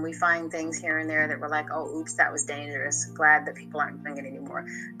time, we find things here and there that we're like, oh, oops, that was dangerous. Glad that people aren't doing it anymore.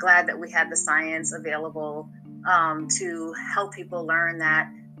 Glad that we had the science available to help people learn that,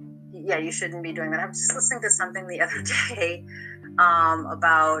 yeah, you shouldn't be doing that. I was just listening to something the other day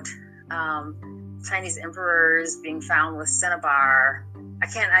about Chinese emperors being found with cinnabar. I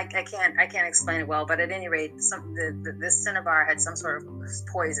can't explain it well, but at any rate, this cinnabar had some sort of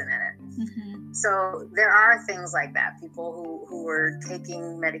poison in it. Mm-hmm. So there are things like that. People who were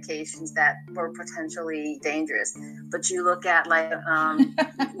taking medications that were potentially dangerous. But you look at like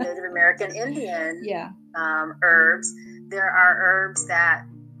Native American Indian herbs. There are herbs that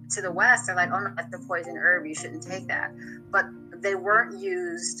to the West are like, oh no, that's a poison herb. You shouldn't take that. But they weren't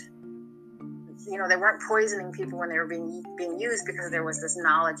used. They weren't poisoning people when they were being used, because there was this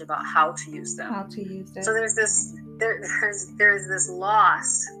knowledge about how to use them. How to use them. So there's this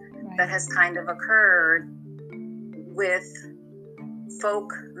loss that has kind of occurred with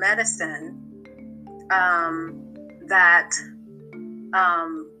folk medicine. That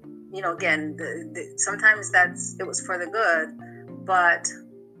again, sometimes it was for the good, but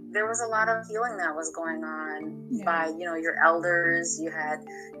there was a lot of healing that was going on by your elders. You had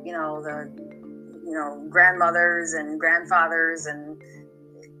the grandmothers and grandfathers, and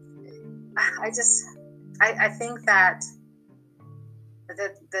I think that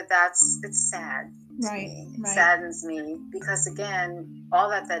it's sad to Right, me. It right. saddens me because again, all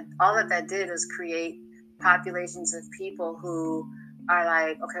that did is create populations of people who are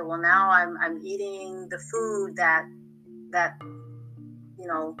like, okay, well now I'm eating the food that you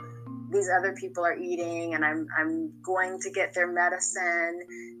know these other people are eating, and I'm going to get their medicine,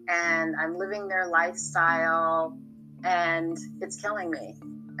 and I'm living their lifestyle, and it's killing me.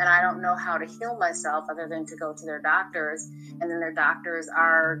 And I don't know how to heal myself other than to go to their doctors, and then their doctors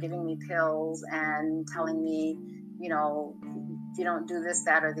are giving me pills and telling me, if you don't do this,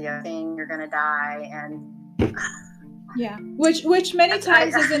 that, or the other thing, you're gonna die. And Yeah, which many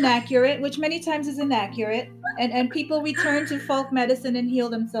times is I inaccurate, and people return to folk medicine and heal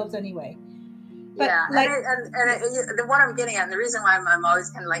themselves anyway. But Yeah, like, the what I'm getting at, and the reason why I'm always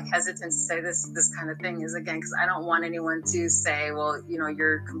kind of like hesitant to say this kind of thing is, again, because I don't want anyone to say, well,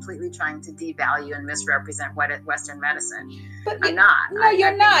 you're completely trying to devalue and misrepresent Western medicine. but I'm not. no, I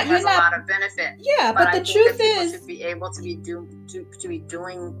you're think it not. You're has a not. lot of benefit, Yeah, but but I the think truth that people is, should be able to be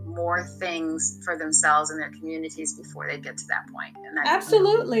doing more things for themselves and their communities before they get to that point. And that,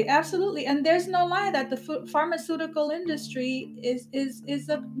 absolutely, absolutely, and there's no lie that the pharmaceutical industry is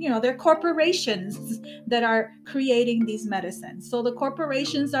a, they're corporations that are creating these medicines. So the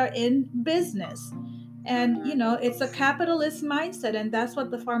corporations are in business, and it's a capitalist mindset, and that's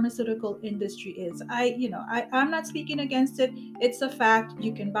what the pharmaceutical industry is. I'm not speaking against it. It's a fact.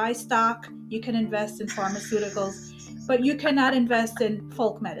 You can buy stock, you can invest in pharmaceuticals, but you cannot invest in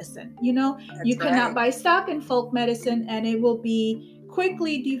folk medicine. You that's cannot right. buy stock in folk medicine, and it will be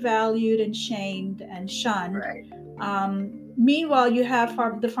quickly devalued and shamed and shunned. Right. Meanwhile, you have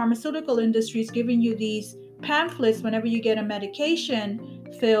the pharmaceutical industries giving you these pamphlets whenever you get a medication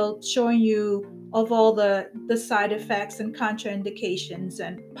filled, showing you of all the side effects and contraindications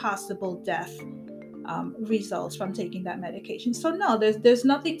and possible death results from taking that medication. So no, there's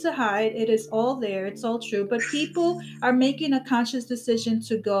nothing to hide. It is all there. It's all true. But people are making a conscious decision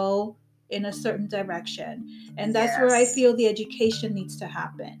to go in a certain direction, and that's where I Yes. feel the education needs to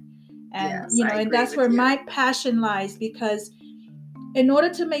happen. And Yes, I and agree that's with where you. my passion lies, because in order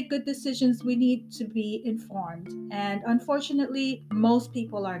to make good decisions, we need to be informed. And unfortunately, most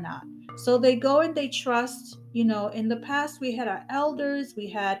people are not. So they go and they trust, in the past, we had our elders, we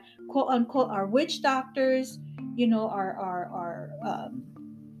had quote unquote our witch doctors, our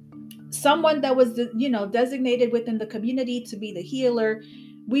someone that was, designated within the community to be the healer.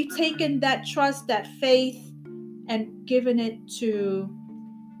 We've taken that trust, that faith, and given it to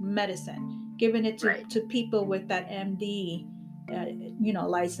medicine, giving it Right. to people with that MD,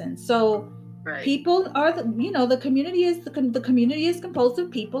 license. So Right. people are the community is the community is composed of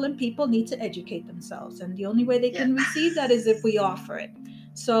people, and people need to educate themselves, and the only way they Yeah. can receive that is if we offer it.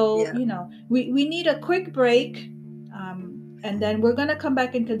 So Yeah. we need a quick break, and then we're going to come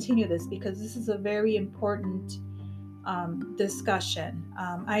back and continue this, because this is a very important discussion.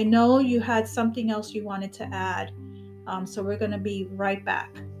 I know you had something else you wanted to add, so we're going to be right back.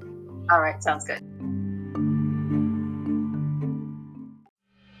 All right. Sounds good.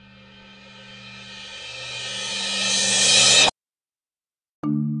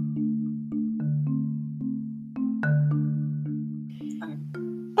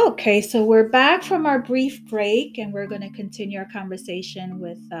 Okay, so we're back from our brief break, and we're going to continue our conversation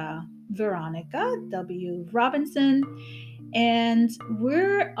with Veronica W. Robinson. And we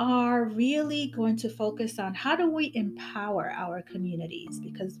are really going to focus on how do we empower our communities,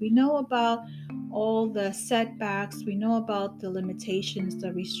 because we know about all the setbacks, we know about the limitations,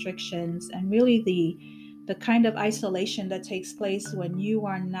 the restrictions, and really the kind of isolation that takes place when you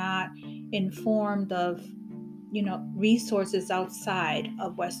are not informed of resources outside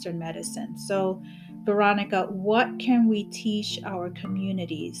of Western medicine. So Veronica, what can we teach our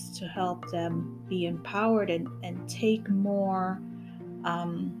communities to help them be empowered and take more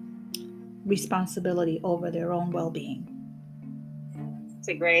responsibility over their own well-being?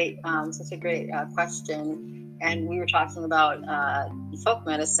 Such a great question. And we were talking about folk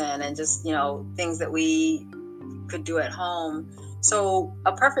medicine and just things that we could do at home. So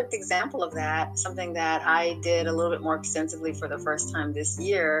a perfect example of that, something that I did a little bit more extensively for the first time this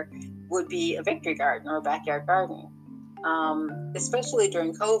year, would be a victory garden or a backyard garden. Especially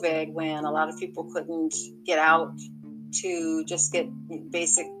during COVID, when a lot of people couldn't get out to just get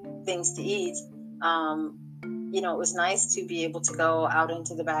basic things to eat. It was nice to be able to go out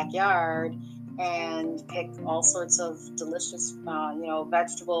into the backyard and pick all sorts of delicious,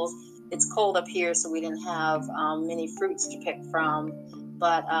 vegetables. It's cold up here, so we didn't have many fruits to pick from,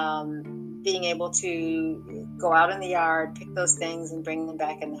 but being able to go out in the yard, pick those things, and bring them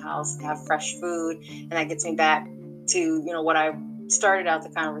back in the house and have fresh food, and that gets me back to what I started out the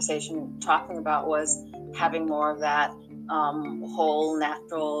conversation talking about was having more of that whole,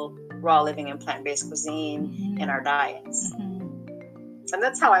 natural, raw living and plant-based cuisine in our diets. And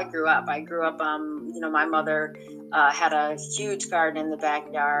that's how I grew up. My mother had a huge garden in the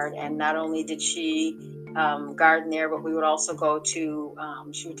backyard, and not only did she garden there, but we would also go to,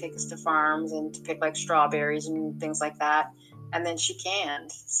 she would take us to farms and to pick like strawberries and things like that. And then she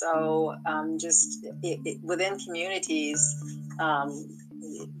canned. So within communities,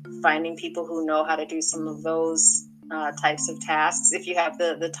 finding people who know how to do some of those types of tasks, if you have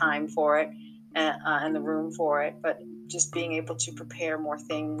the time for it and the room for it, but just being able to prepare more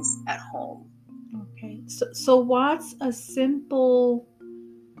things at home. Okay. So what's a simple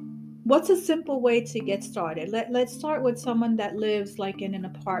way to get started? Let's start with someone that lives like in an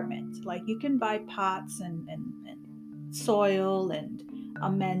apartment. Like you can buy pots and soil and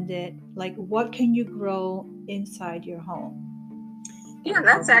amend it. Like what can you grow inside your home? Yeah,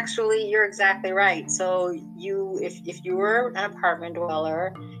 that's actually, you're exactly right. So if you were an apartment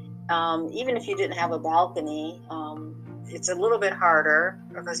dweller, even if you didn't have a balcony, it's a little bit harder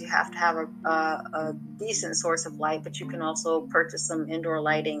because you have to have a decent source of light, but you can also purchase some indoor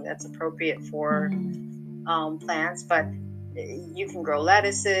lighting that's appropriate for plants. But you can grow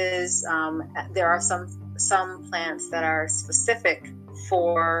lettuces. There are some plants that are specific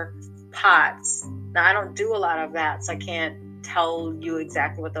for pots. Now, I don't do a lot of that, so I can't tell you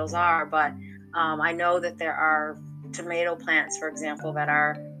exactly what those are, but I know that there are tomato plants, for example, that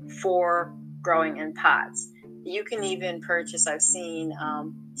are for growing in pots. You can even purchase, I've seen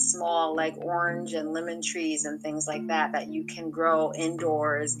small like orange and lemon trees and things like that you can grow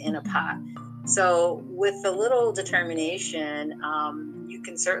indoors in a pot. So with a little determination, you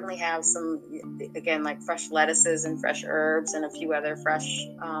can certainly have some, again, like fresh lettuces and fresh herbs and a few other fresh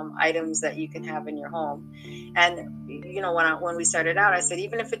items that you can have in your home. And when we started out, I said,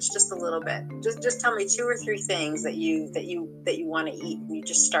 even if it's just a little bit, just tell me 2 or 3 things that you want to eat, and you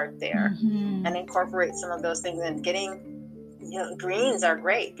just start there and incorporate some of those things. And greens are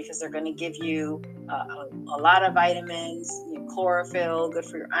great because they're going to give you a lot of vitamins, chlorophyll, good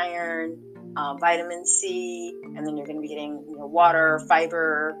for your iron, vitamin C, and then you're going to be getting water,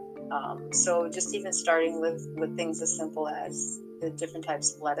 fiber. So just even starting with things as simple as the different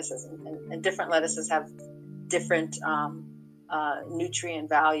types of lettuces, and different lettuces have different nutrient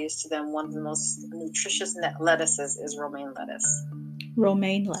values to them. One of the most nutritious lettuces is romaine lettuce.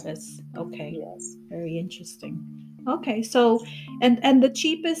 Romaine lettuce. Okay. Yes. Very interesting. Okay, so and the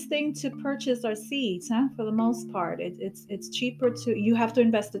cheapest thing to purchase are seeds, huh? For the most part, it's cheaper to. You have to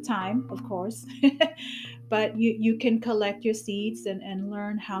invest the time, of course, but you can collect your seeds and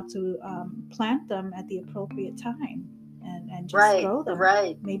learn how to plant them at the appropriate time and just grow them.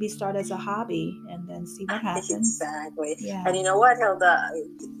 Right. Maybe start as a hobby and then see what happens. Exactly. Yeah. And you know what, Hilda?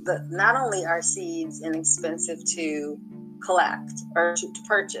 Not only are seeds inexpensive to collect or to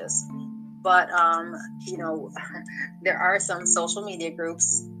purchase, but there are some social media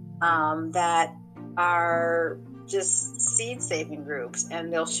groups that are just seed saving groups,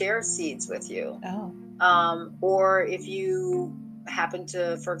 and they'll share seeds with you. Or if you happen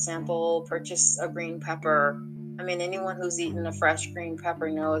to, for example, purchase a green pepper, I mean, anyone who's eaten a fresh green pepper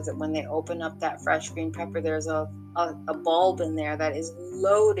knows that when they open up that fresh green pepper, there's a bulb in there that is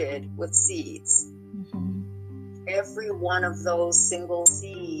loaded with seeds. Every one of those single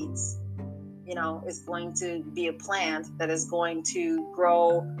seeds, is going to be a plant that is going to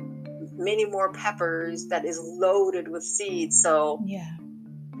grow many more peppers that is loaded with seeds. So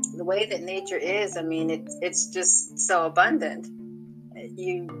the way that nature is, I mean, it's just so abundant.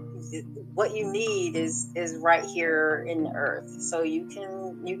 What you need is right here in the earth. So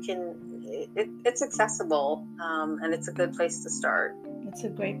it's accessible, and it's a good place to start. It's a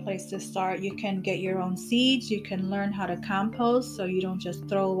great place to start. You can get your own seeds. You can learn how to compost, so you don't just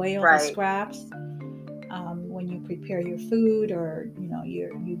throw away all the scraps when you prepare your food, or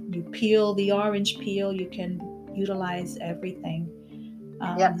you peel the orange peel. You can utilize everything.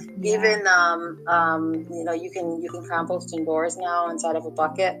 Even you can compost indoors now inside of a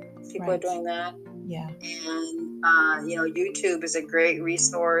bucket. People are doing that. And YouTube is a great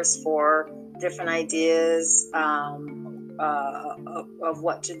resource for different ideas of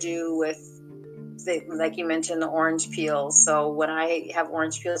what to do with, like you mentioned, the orange peels. So when I have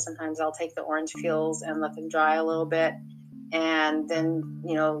orange peels, sometimes I'll take the orange peels and let them dry a little bit, and then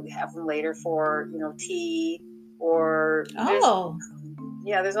have them later for tea, or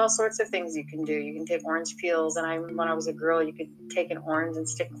there's all sorts of things you can do. You can take orange peels, and when I was a girl, you could take an orange and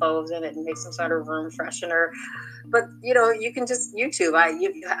stick cloves in it and make some sort of room freshener. But you can just YouTube. I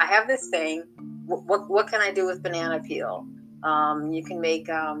have this thing. What can I do with banana peel? You can make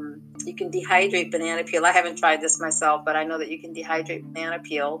you can dehydrate banana peel. I haven't tried this myself, but I know that you can dehydrate banana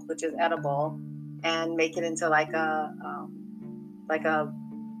peel, which is edible, and make it into like a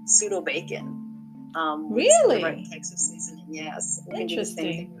pseudo bacon. With the right Really? types of seasoning. Yes, you can do the same thing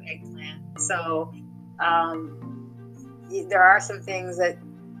Interesting. with eggplant. So there are some things that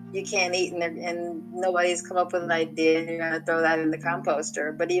you can't eat, and nobody's come up with an idea, and you're going to throw that in the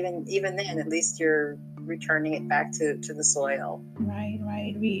composter. But even then, at least you're returning it back to the soil. Right,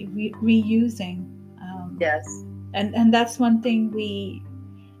 right. Reusing. Yes. And that's one thing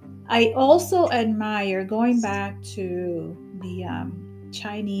I also admire, going back to the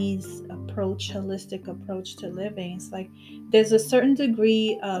Chinese approach, holistic approach to living. It's like there's a certain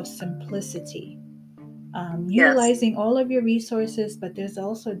degree of simplicity, Yes. utilizing all of your resources, but there's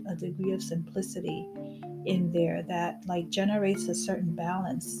also a degree of simplicity in there that like generates a certain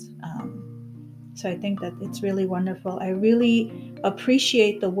balance. So I think that it's really wonderful. I really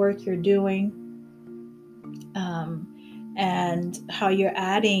appreciate the work you're doing, um, and how you're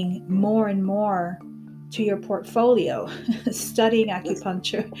adding more and more to your portfolio, studying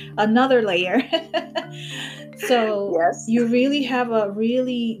acupuncture, another layer. So Yes. you really have a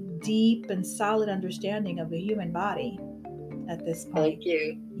really deep and solid understanding of the human body at this point. Thank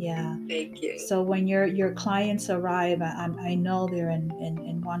you. Yeah. Thank you. So when your clients arrive, I know they're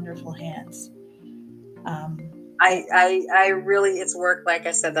in wonderful hands. Um, I really, it's work, like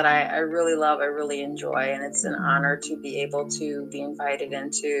I said, that I really love, I really enjoy, and it's an honor to be able to be invited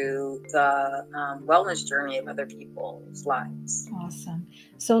into the wellness journey of other people's lives. Awesome.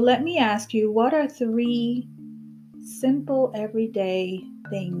 So let me ask you, what are 3 simple everyday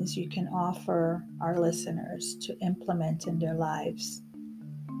things you can offer our listeners to implement in their lives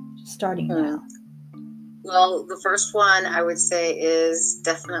starting Hmm. now? Well, the first one I would say is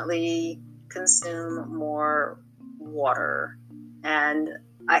definitely consume more water. And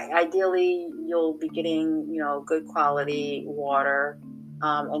ideally, you'll be getting, good quality water,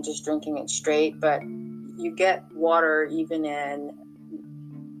 and just drinking it straight. But you get water even in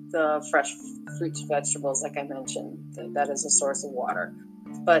the fresh fruits, vegetables, like I mentioned, that is a source of water.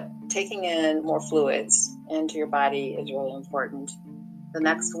 But taking in more fluids into your body is really important. The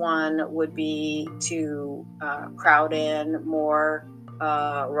next one would be to crowd in more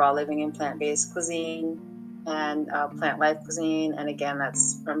raw living and plant-based cuisine and plant life cuisine. And again,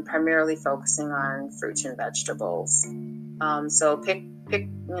 that's primarily focusing on fruits and vegetables. So pick pick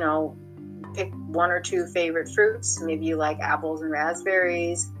 1 or 2 favorite fruits. Maybe you like apples and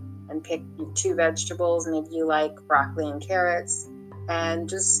raspberries, and pick 2 vegetables. Maybe you like broccoli and carrots, and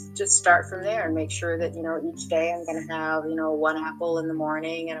just start from there, and make sure that each day I'm going to have 1 apple in the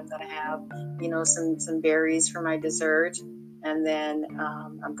morning, and I'm going to have some berries for my dessert, and then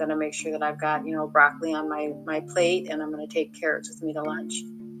I'm going to make sure that I've got broccoli on my plate, and I'm going to take carrots with me to lunch.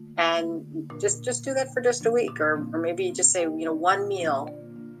 And just do that for just a week, or maybe just say one meal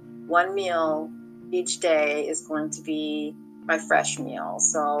each day is going to be my fresh meal.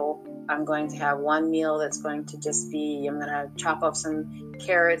 So I'm going to have 1 meal that's going to just be, I'm going to chop up some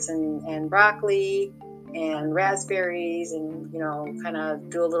carrots and broccoli and raspberries, and kind of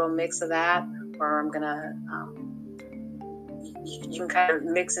do a little mix of that. Or I'm going to you can kind of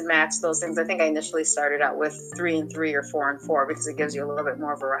mix and match those things. I think I initially started out with 3 and 3 or 4 and 4 because it gives you a little bit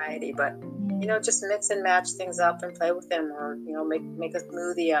more variety. But just mix and match things up and play with them, or make a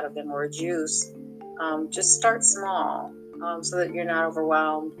smoothie out of them, or a juice. Just start small, so that you're not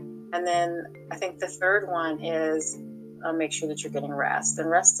overwhelmed. And then I think the third one is make sure that you're getting rest. And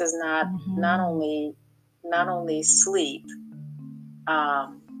rest is not only sleep,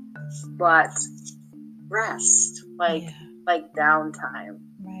 but rest, like downtime.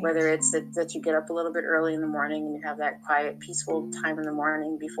 Right. Whether it's that you get up a little bit early in the morning and you have that quiet, peaceful time in the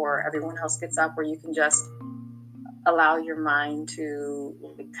morning before everyone else gets up, where you can just allow your mind to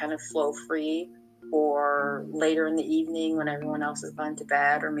kind of flow free, or later in the evening when everyone else has gone to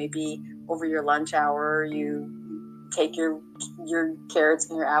bed, or maybe over your lunch hour, you take your carrots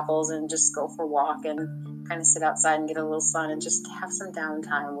and your apples and just go for a walk and kind of sit outside and get a little sun and just have some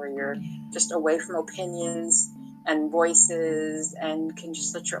downtime where you're just away from opinions and voices, and can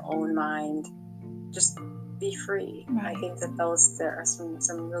just let your own mind just be free. Right. I think that there are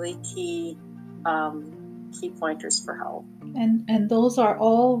some really key pointers for health. And those are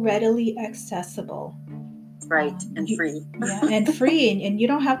all readily accessible. Right, and free. Yeah, and free, and you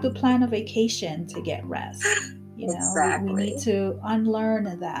don't have to plan a vacation to get rest. Exactly. We need to unlearn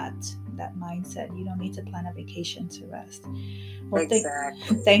that mindset. You don't need to plan a vacation to rest. Well,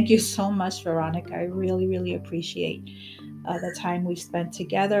 exactly. Thank you so much, Veronica. I really, really appreciate the time we've spent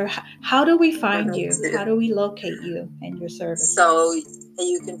together. How do we find Me you? too. How do we locate you and your services? So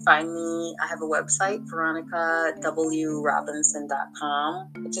you can find me. I have a website,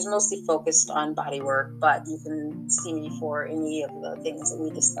 veronicawrobinson.com, which is mostly focused on bodywork, but you can see me for any of the things that we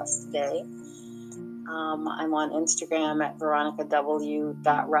discussed today. I'm on Instagram at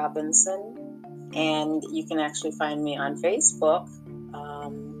veronicaw.robinson, and you can actually find me on Facebook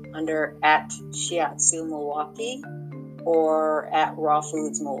under at Shiatsu Milwaukee or at Raw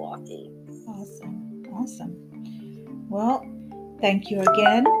Foods Milwaukee. Awesome. Well, thank you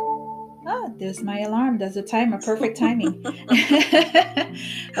again. There's my alarm. There's a timer. Perfect timing.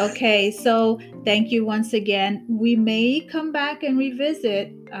 Okay, so thank you once again. We may come back and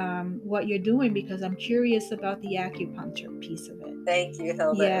revisit what you're doing because I'm curious about the acupuncture piece of it. Thank you,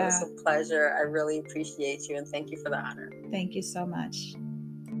 Hilda. Yeah. It was a pleasure. I really appreciate you, and thank you for the honor. Thank you so much.